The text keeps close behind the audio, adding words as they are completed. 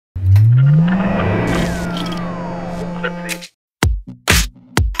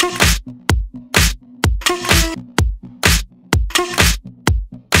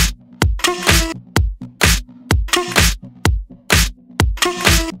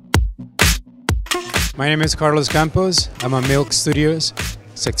My name is Carlos Campos. I'm at Milk Studios,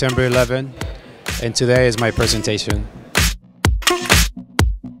 September 11, and today is my presentation.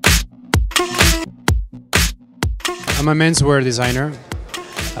 I'm a menswear designer.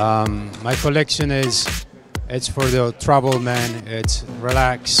 My collection it's for the travel man. It's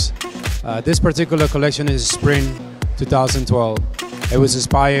relax. This particular collection is spring 2012. It was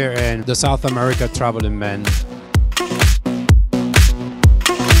inspired in the South America traveling men.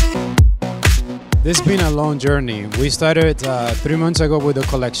 This has been a long journey. We started 3 months ago with the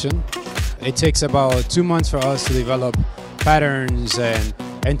collection. It takes about 2 months for us to develop patterns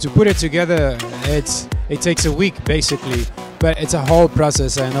and to put it together. It takes a week basically, but it's a whole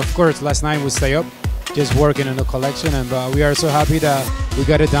process. And of course, last night we stay up just working on the collection, and we are so happy that we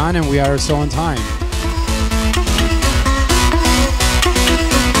got it done and we are so on time.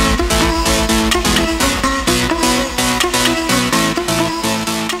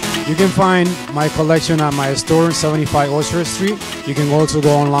 You can find my collection at my store in 75 Orchard Street. You can also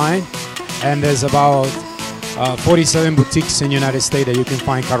go online, and there's about 47 boutiques in the United States that you can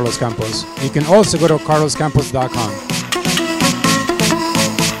find Carlos Campos. You can also go to carloscampos.com.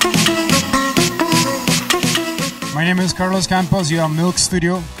 My name is Carlos Campos. You're at Milk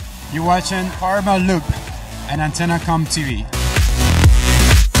Studio. You're watching Karmaloop and KarmaloopTV.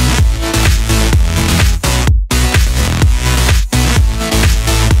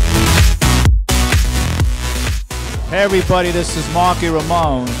 Hey everybody, this is Marky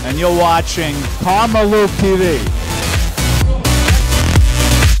Ramone, and you're watching KarmaloopTV.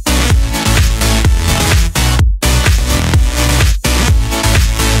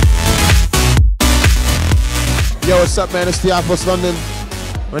 Yo, what's up, man? It's Theophilus London.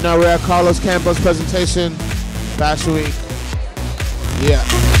 Right now we're at Carlos Campos' presentation, Fashion Week. Yeah.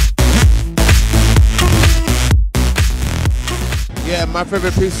 Yeah, my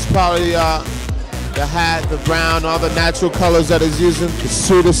favorite piece is probably the hat, the brown, all the natural colors that he's using. The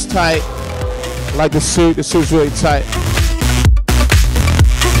suit is tight. I like the suit. The suit's really tight.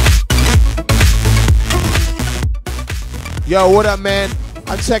 Yo, what up, man?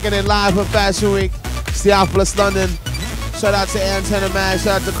 I'm checking in live for Fashion Week. It's Theophilus London. Shout out to Antenna Man.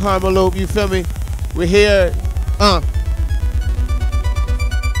 Shout out to Karmaloop. You feel me? We're here.